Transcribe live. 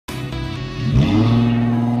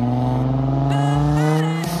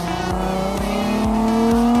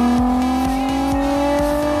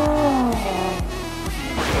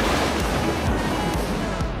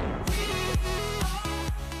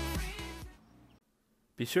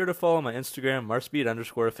Be sure to follow my Instagram,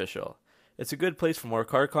 Marspeed_official. It's a good place for more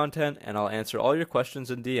car content, and I'll answer all your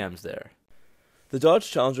questions in DMs there. The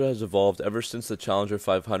Dodge Challenger has evolved ever since the Challenger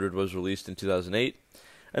 500 was released in 2008,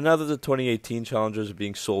 and now that the 2018 Challengers are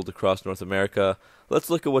being sold across North America,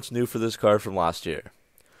 let's look at what's new for this car from last year.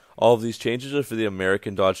 All of these changes are for the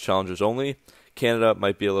American Dodge Challengers only. Canada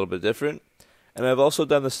might be a little bit different. And I've also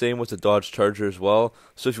done the same with the Dodge Charger as well,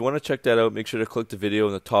 so if you want to check that out, make sure to click the video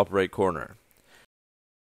in the top right corner.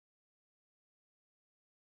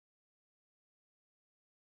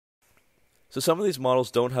 So some of these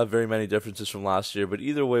models don't have very many differences from last year, but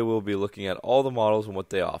either way we'll be looking at all the models and what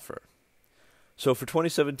they offer. So for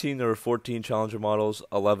 2017 there were 14 Challenger models,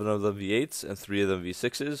 11 of them V8s and 3 of them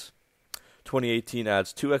V6s. 2018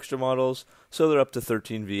 adds 2 extra models, so they're up to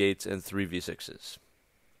 13 V8s and 3 V6s.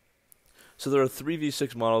 So there are 3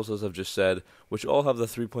 V6 models, as I've just said, which all have the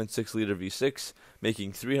 3.6 liter V6,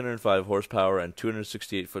 making 305 horsepower and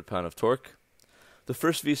 268 foot-pound of torque. The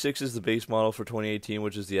first V6 is the base model for 2018,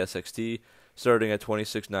 which is the SXT, starting at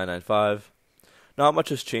 $26,995. Not much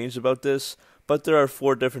has changed about this, but there are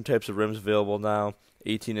 4 different types of rims available now: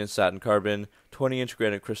 18-inch satin carbon, 20-inch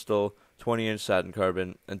granite crystal, 20-inch satin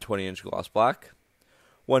carbon, and 20-inch gloss black.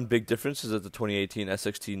 One big difference is that the 2018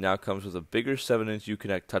 SXT now comes with a bigger 7-inch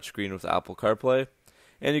Uconnect touchscreen with Apple CarPlay,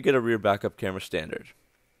 and you get a rear backup camera standard.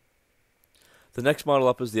 The next model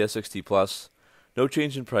up is the SXT Plus. No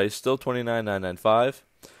change in price, still $29,995,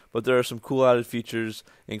 but there are some cool added features,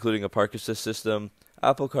 including a park assist system,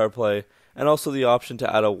 Apple CarPlay, and also the option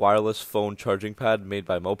to add a wireless phone charging pad made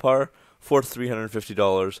by Mopar for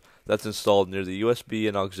 $350 that's installed near the USB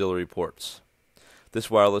and auxiliary ports.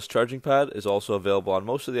 This wireless charging pad is also available on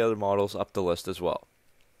most of the other models up the list as well.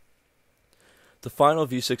 The final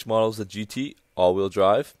V6 model is the GT all-wheel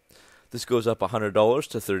drive. This goes up $100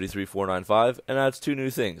 to $33,495 and adds 2 new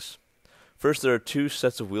things. First, there are 2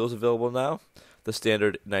 sets of wheels available now, the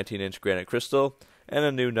standard 19-inch granite crystal and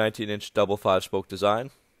a new 19-inch double 5-spoke design.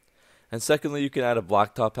 And secondly, you can add a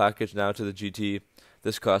blacktop package now to the GT.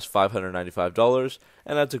 This costs $595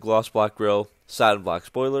 and adds a gloss black grille, satin black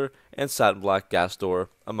spoiler, and satin black gas door,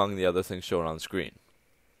 among the other things shown on the screen.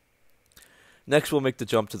 Next, we'll make the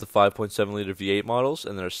jump to the 5.7 liter V8 models,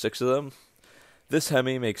 and there are 6 of them. This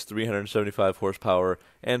Hemi makes 375 horsepower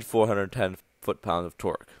and 410 foot-pound of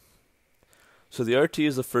torque. So the RT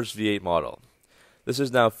is the first V8 model. This is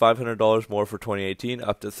now $500 more for 2018,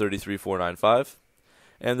 up to $33,495.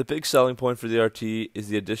 And the big selling point for the RT is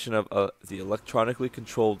the addition of the electronically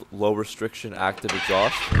controlled low restriction active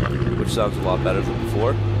exhaust, which sounds a lot better than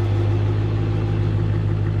before.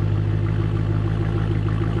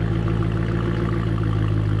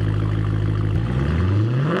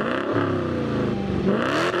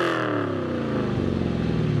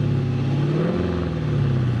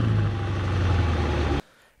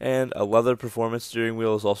 And a leather performance steering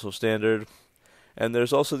wheel is also standard. And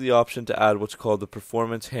there's also the option to add what's called the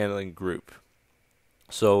performance handling group.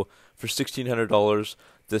 So for $1,600,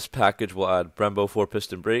 this package will add Brembo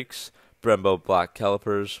 4-piston brakes, Brembo black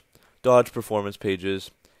calipers, Dodge performance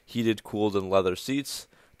pages, heated, cooled, and leather seats,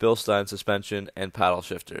 Bilstein suspension, and paddle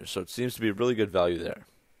shifters. So it seems to be a really good value there.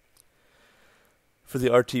 For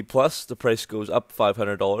the RT Plus, the price goes up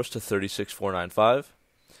 $500 to $36,495.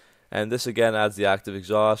 And this again adds the active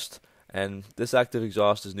exhaust, and this active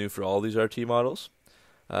exhaust is new for all these RT models.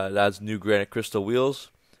 It adds new granite crystal wheels,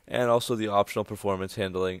 and also the optional performance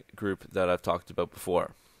handling group that I've talked about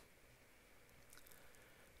before.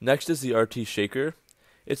 Next is the RT Shaker.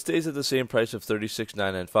 It stays at the same price of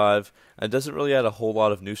 $36,995, and doesn't really add a whole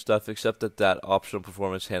lot of new stuff except that optional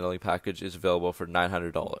performance handling package is available for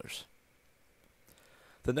 $900.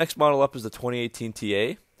 The next model up is the 2018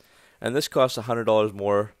 TA, and this costs $100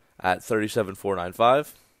 more at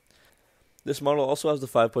 $37,495. This model also has the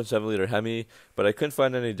 5.7 liter Hemi, but I couldn't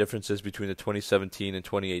find any differences between the 2017 and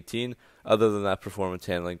 2018 other than that performance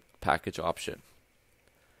handling package option.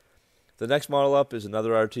 The next model up is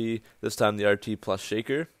another RT, this time the RT Plus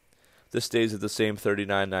Shaker. This stays at the same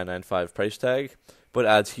 $39,995 price tag, but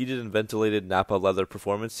adds heated and ventilated Napa leather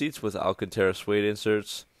performance seats with Alcantara suede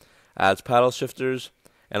inserts, adds paddle shifters,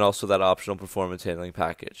 and also that optional performance handling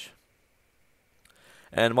package.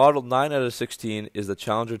 And model 9 out of 16 is the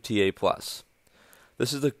Challenger TA Plus.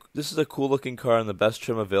 This is a cool looking car and the best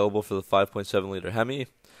trim available for the 5.7 liter Hemi,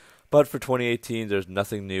 but for 2018 there's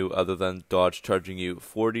nothing new other than Dodge charging you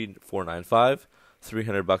 $40,495,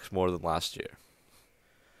 $300 more than last year.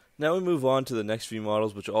 Now we move on to the next few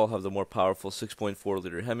models, which all have the more powerful 6.4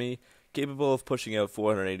 liter Hemi, capable of pushing out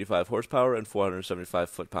 485 horsepower and 475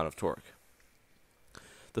 foot-pound of torque.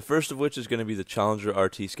 The first of which is going to be the Challenger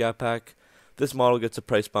RT Scat Pack. This model gets a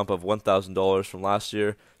price bump of $1,000 from last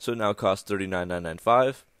year, so it now costs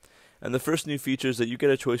 $39,995. And the first new feature is that you get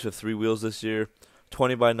a choice of 3 wheels this year: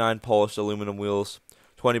 20x9 polished aluminum wheels,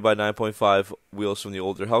 20x9.5 wheels from the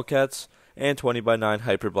older Hellcats, and 20x9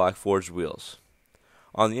 hyper black forged wheels.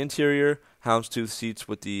 On the interior, houndstooth seats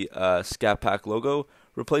with the Scat Pack logo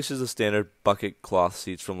replaces the standard bucket cloth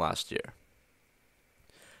seats from last year.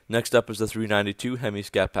 Next up is the 392 Hemi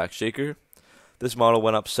Scat Pack Shaker. This model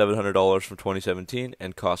went up $700 from 2017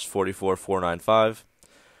 and costs $44,495.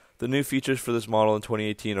 The new features for this model in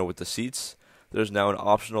 2018 are with the seats. There's now an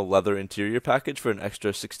optional leather interior package for an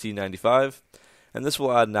extra $16.95, and this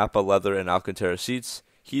will add Napa leather and Alcantara seats,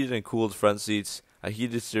 heated and cooled front seats, a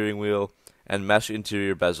heated steering wheel, and mesh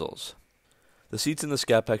interior bezels. The seats in the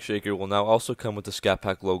Scat Pack Shaker will now also come with the Scat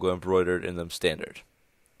Pack logo embroidered in them standard.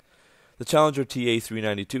 The Challenger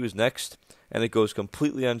TA392 is next, and it goes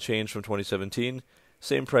completely unchanged from 2017.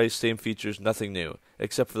 Same price, same features, nothing new,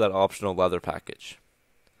 except for that optional leather package.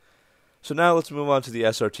 So now let's move on to the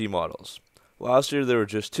SRT models. Last year there were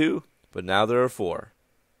just 2, but now there are 4.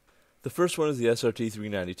 The first one is the SRT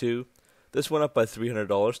 392. This went up by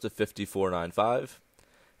 $300 to $54,995.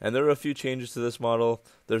 And there are a few changes to this model.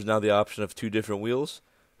 There's now the option of 2 different wheels: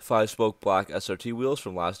 5-spoke black SRT wheels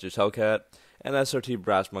from last year's Hellcat, and SRT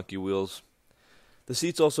brass monkey wheels. The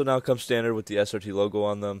seats also now come standard with the SRT logo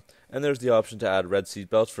on them, and there's the option to add red seat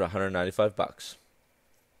belts for $195.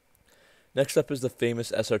 Next up is the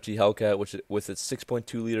famous SRT Hellcat, which with its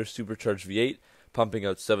 6.2-liter supercharged V8, pumping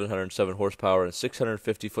out 707 horsepower and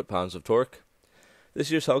 650 foot-pounds of torque. This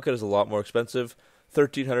year's Hellcat is a lot more expensive,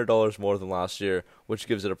 $1,300 more than last year, which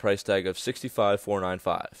gives it a price tag of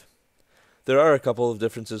 $65,495. There are a couple of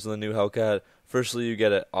differences in the new Hellcat. Firstly, you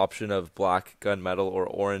get an option of black gunmetal or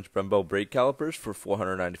orange Brembo brake calipers for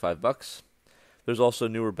 $495. There's also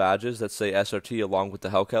newer badges that say SRT along with the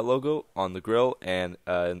Hellcat logo on the grille and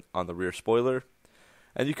on the rear spoiler.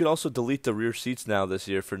 And you can also delete the rear seats now this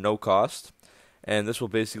year for no cost, and this will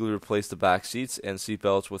basically replace the back seats and seat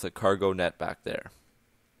belts with a cargo net back there.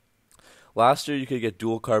 Last year, you could get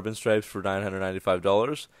dual carbon stripes for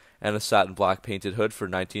 $995 and a satin black painted hood for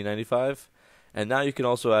 $1995. And now you can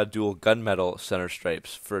also add dual gunmetal center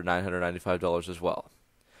stripes for $995 as well.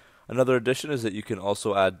 Another addition is that you can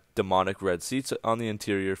also add demonic red seats on the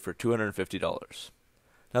interior for $250.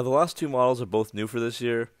 Now the last 2 models are both new for this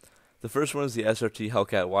year. The first one is the SRT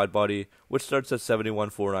Hellcat Widebody, which starts at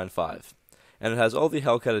 $71,495. And it has all the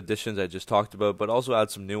Hellcat additions I just talked about, but also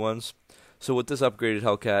adds some new ones. So with this upgraded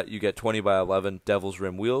Hellcat, you get 20x11 Devil's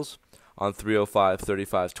Rim wheels on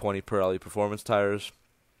 305/35/20 Pirelli Performance tires,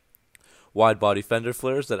 wide body fender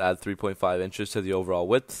flares that add 3.5 inches to the overall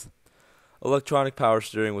width, electronic power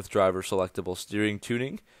steering with driver selectable steering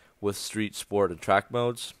tuning with street, sport, and track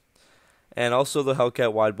modes, and also the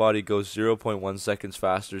Hellcat Widebody goes 0.1 seconds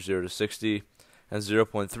faster 0 to 60 and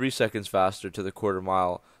 0.3 seconds faster to the quarter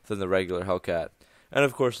mile than the regular Hellcat, and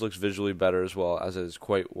of course looks visually better as well, as it is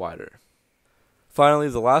quite wider. Finally,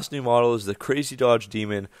 the last new model is the Crazy Dodge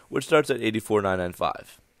Demon, which starts at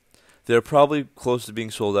 $84,995. They're probably close to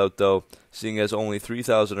being sold out though, seeing as only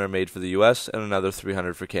 3,000 are made for the US and another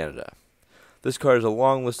 300 for Canada. This car has a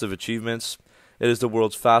long list of achievements. It is the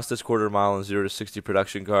world's fastest quarter mile and 0 to 60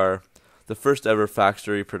 production car, the first ever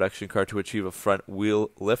factory production car to achieve a front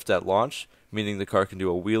wheel lift at launch, meaning the car can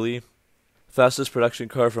do a wheelie, fastest production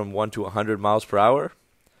car from 1 to 100 miles per hour,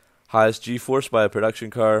 highest G-force by a production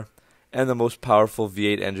car, and the most powerful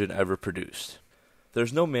V8 engine ever produced.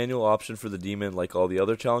 There's no manual option for the Demon like all the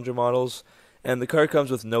other Challenger models, and the car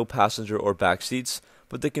comes with no passenger or back seats,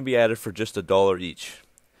 but they can be added for just $1 each.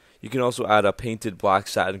 You can also add a painted black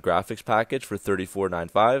satin graphics package for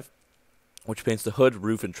 $34,995, which paints the hood,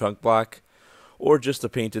 roof, and trunk black, or just a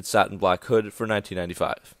painted satin black hood for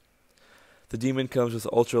 $1995. The Demon comes with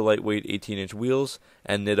ultra lightweight 18-inch wheels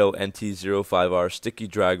and Nitto NT05R sticky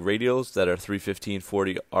drag radials that are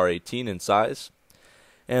 315/40 R18 in size.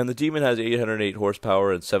 And the Demon has 808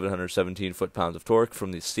 horsepower and 717 foot-pounds of torque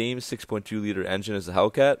from the same 6.2-liter engine as the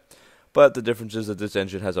Hellcat, but the difference is that this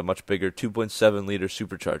engine has a much bigger 2.7-liter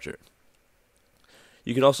supercharger.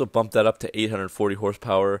 You can also bump that up to 840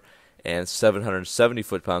 horsepower and 770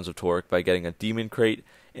 foot-pounds of torque by getting a Demon crate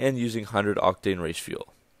and using 100-octane race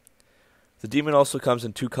fuel. The Demon also comes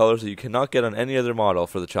in 2 colors that you cannot get on any other model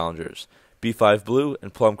for the Challengers, B5 Blue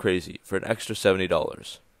and Plum Crazy, for an extra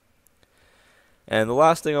 $70. And the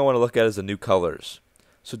last thing I want to look at is the new colors.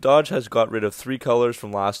 So Dodge has got rid of 3 colors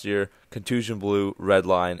from last year: Contusion Blue,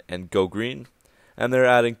 Redline, and Go Green, and they're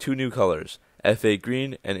adding 2 new colors, F8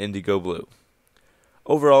 Green and Indigo Blue.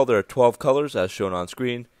 Overall, there are 12 colors as shown on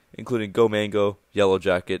screen, including Go Mango, Yellow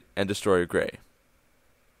Jacket, and Destroyer Gray.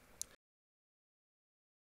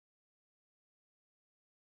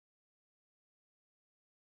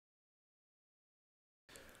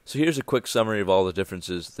 So here's a quick summary of all the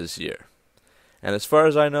differences this year. And as far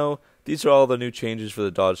as I know, these are all the new changes for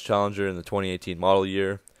the Dodge Challenger in the 2018 model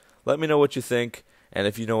year. Let me know what you think, and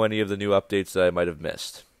if you know any of the new updates that I might have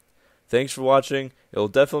missed. Thanks for watching. It will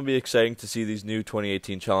definitely be exciting to see these new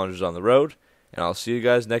 2018 Challengers on the road, and I'll see you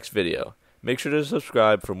guys next video. Make sure to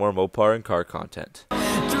subscribe for more Mopar and car content. Through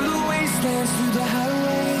the wastelands, through the